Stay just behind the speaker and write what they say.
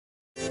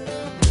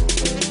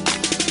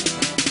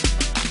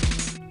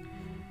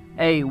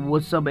Hey,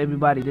 what's up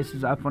everybody, this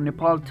is iPhone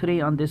Nepal. Today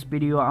on this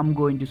video I'm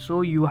going to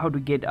show you how to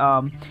get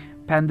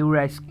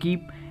Pandora skip.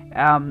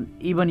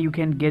 Even you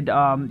can get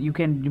you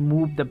can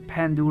remove the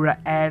Pandora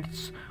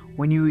ads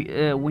when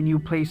you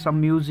play some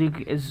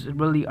music. Is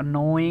really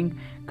annoying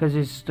because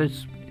it's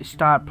just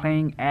start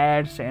playing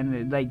ads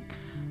and like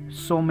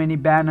so many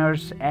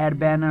banners, ad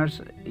banners.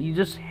 You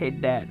just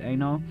hate that, you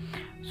know.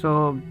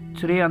 So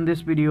today on this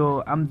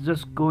video I'm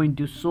just going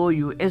to show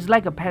you, it's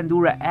like a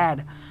Pandora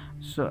ad.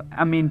 So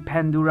I mean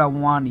Pandora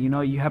one, you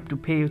know, you have to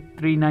pay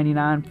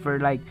 $3.99 for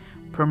like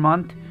per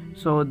month.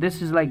 So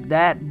this is like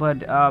that,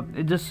 but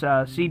it just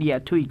Cydia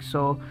tweaks.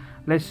 So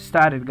let's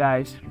start it,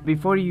 guys.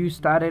 Before you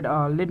start it,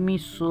 let me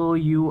show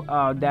you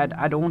that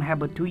I don't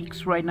have a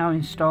tweaks right now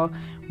installed,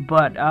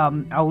 but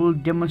I will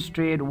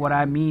demonstrate what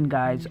I mean,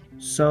 guys.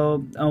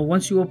 So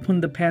once you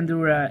open the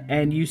Pandora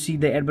and you see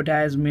the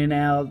advertisement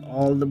out,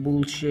 all the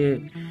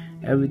bullshit,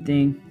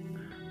 everything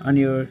on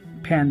your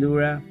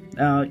Pandora,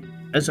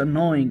 it's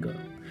annoying.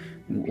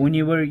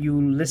 Whenever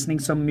you listening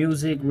some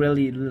music,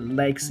 really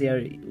like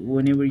say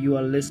whenever you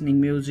are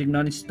listening music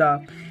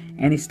non-stop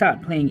and it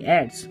start playing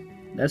ads,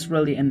 that's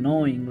really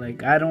annoying.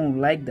 Like, I don't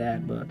like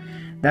that, but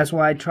that's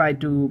why I try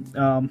to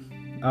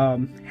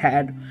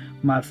had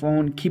my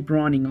phone keep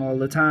running all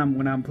the time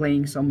when I'm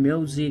playing some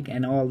music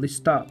and all this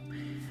stuff,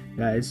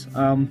 guys.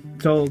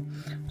 So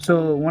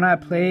when I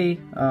play,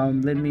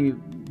 let me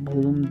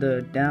volume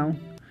the down.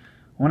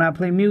 When I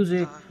play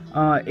music,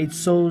 it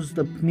shows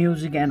the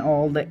music and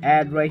all the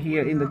ad right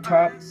here in the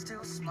top,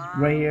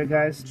 right here,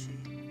 guys.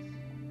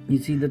 You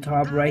see the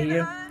top right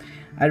here.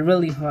 I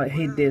really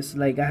hate this.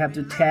 Like, I have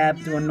to tap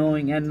to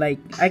annoying, and like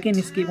I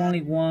can skip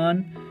only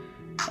one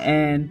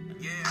and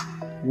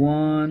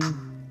one,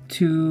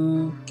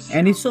 two,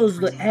 and it shows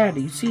the ad.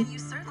 You see,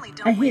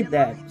 I hate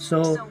that.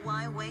 So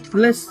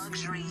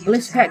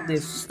let's hack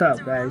this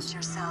stuff, guys.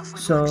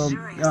 So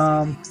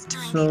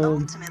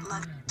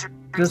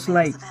just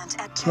like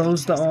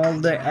close all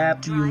the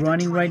app you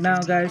running right now,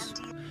 guys.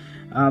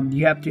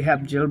 You have to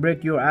have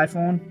jailbreak your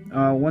iPhone.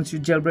 Once you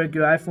jailbreak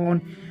your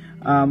iPhone,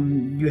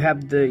 you're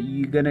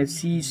gonna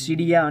see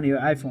Cydia on your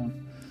iPhone.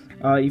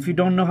 If you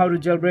don't know how to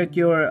jailbreak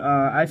your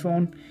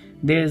iPhone,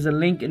 there's a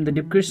link in the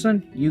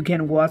description. You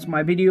can watch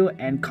my video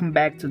and come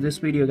back to this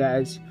video,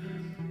 guys.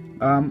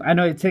 I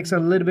know it takes a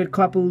little bit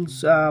couple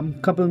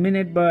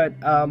minutes, but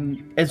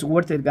it's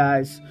worth it,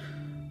 guys.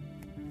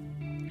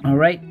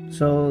 Alright,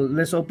 so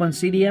let's open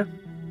Cydia,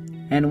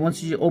 and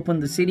once you open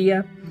the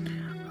Cydia,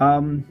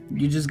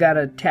 you just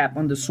gotta tap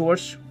on the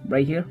source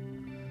right here.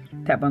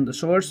 Tap on the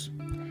source,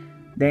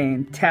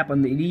 then tap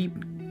on the edit.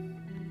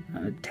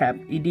 Tap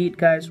edit,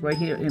 guys, right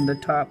here in the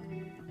top.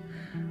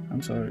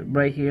 I'm sorry,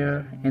 right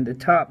here in the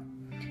top,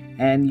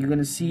 and you're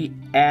gonna see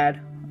add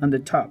on the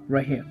top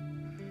right here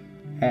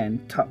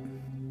and top.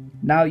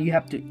 Now you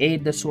have to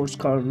add the source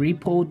called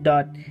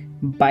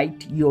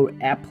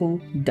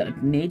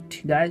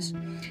repo.byteyourapple.net, guys,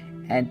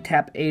 and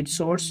tap add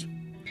source,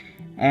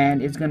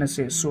 and it's gonna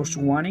say source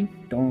warning.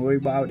 Don't worry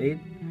about it,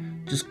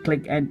 just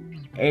click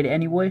and add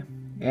anyway,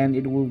 and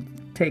it will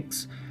take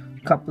a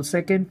couple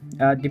seconds,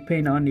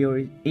 depending on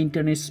your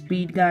internet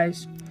speed,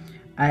 guys.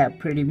 I have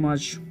pretty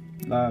much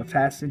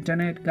fast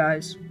internet,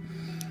 guys.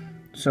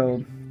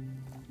 So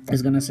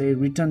it's gonna say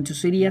return to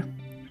Cydia,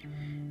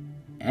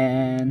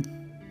 and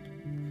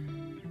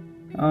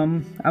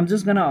I'm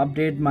just gonna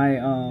update my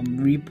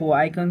repo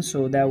icon,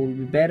 so that will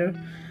be better,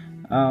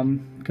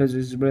 because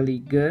it's really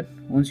good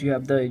once you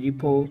have the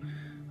repo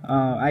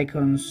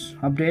icons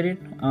updated.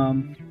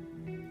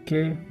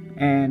 Okay,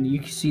 and you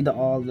can see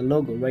all the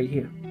logo right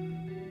here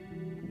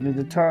at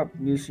the top.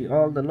 You see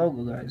all the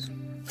logo, guys.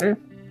 Okay,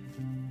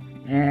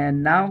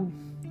 and now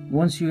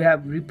once you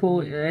have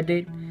repo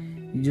edit,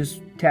 you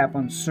just tap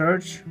on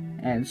search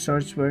and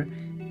search for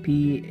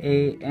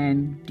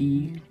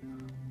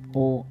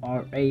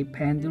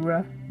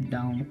Pandora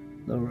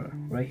downloader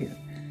right here.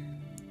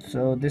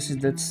 So this is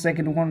the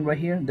second one right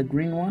here, the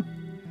green one.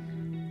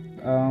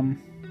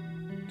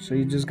 So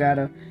you just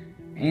gotta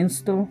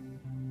install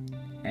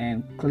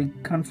and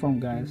click confirm,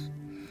 guys,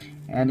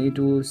 and it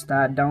will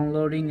start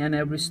downloading and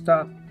every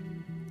stop,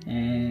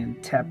 and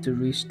tap to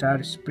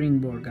restart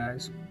Springboard,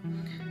 guys.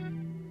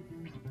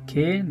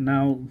 Okay,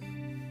 now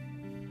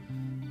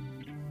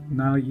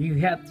you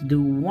have to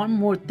do one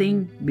more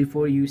thing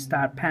before you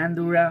start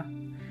Pandora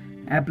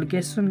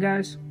application,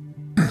 guys.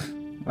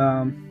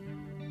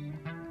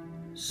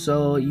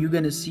 So you're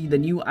gonna see the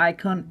new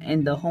icon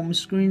in the home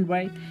screen,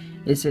 right?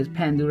 It says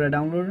Pandora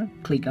downloader.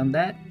 Click on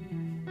that,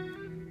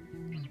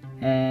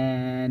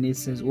 and it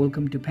says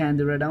welcome to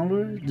Pandora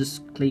downloader.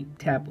 Just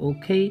tap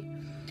OK,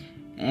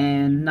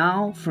 and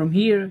now from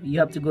here you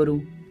have to go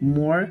to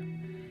more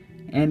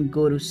and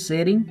go to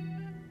setting.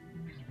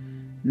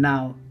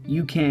 Now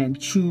you can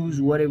choose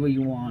whatever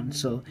you want.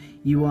 So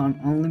you want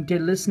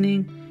unlimited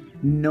listening,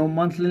 no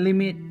monthly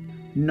limit,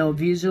 no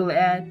visual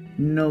ad,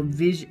 no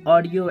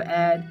audio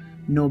ad,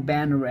 no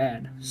banner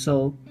ad.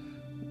 So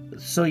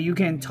you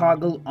can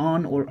toggle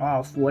on or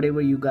off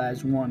whatever you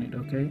guys wanted.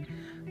 Okay,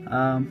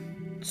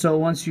 so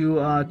once you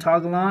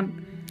toggle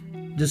on,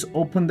 just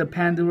open the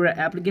Pandora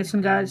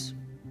application, guys.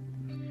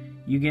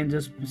 You can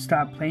just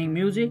start playing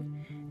music,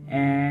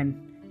 and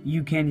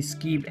you can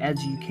skip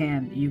as you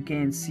can. You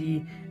can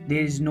see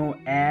there is no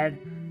ad.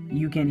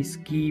 You can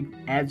skip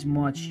as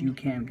much you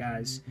can,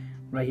 guys.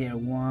 Right here,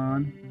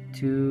 1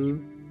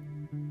 2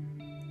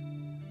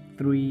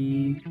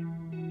 3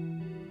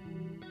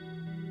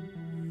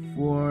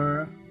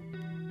 4,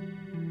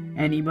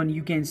 and even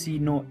you can see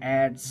no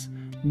ads,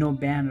 no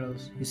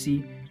banners. You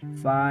see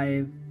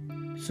 5,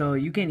 so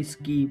you can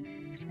skip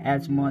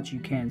as much you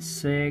can.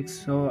 6,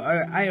 so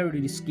I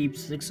already skipped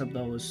 6 of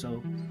those.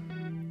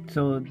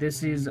 So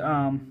this is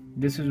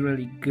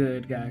really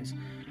good, guys.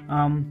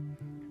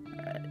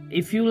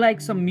 If you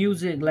like some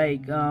music,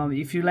 like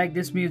if you like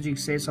this music,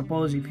 say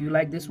suppose if you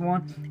like this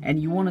one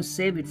and you want to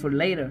save it for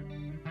later,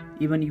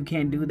 even you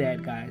can do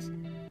that, guys.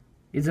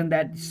 Isn't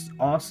that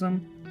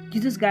awesome?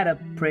 You just gotta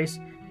press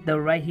the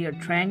right here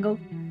triangle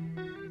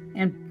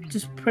and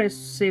just press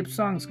save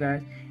songs,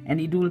 guys, and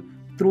it will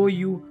throw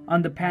you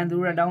on the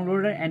Pandora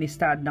downloader, and it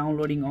start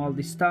downloading all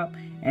this stuff.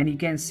 And you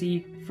can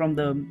see from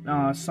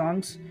the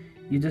songs,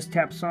 you just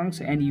tap songs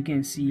and you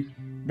can see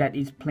that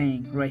it's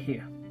playing right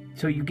here.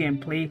 So you can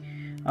play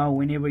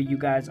whenever you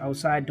guys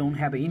outside don't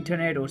have an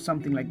internet or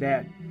something like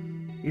that.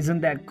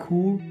 Isn't that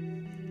cool?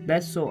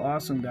 That's so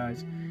awesome,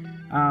 guys.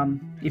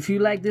 If you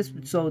like this,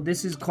 so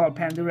this is called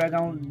Pandora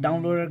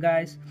downloader,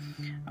 guys.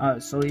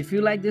 So if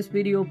you like this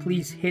video,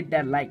 please hit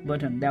that like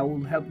button. That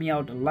will help me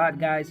out a lot,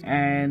 guys.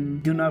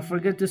 And do not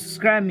forget to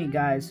subscribe me,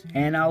 guys,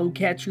 and I will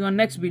catch you on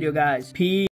next video, guys. Peace.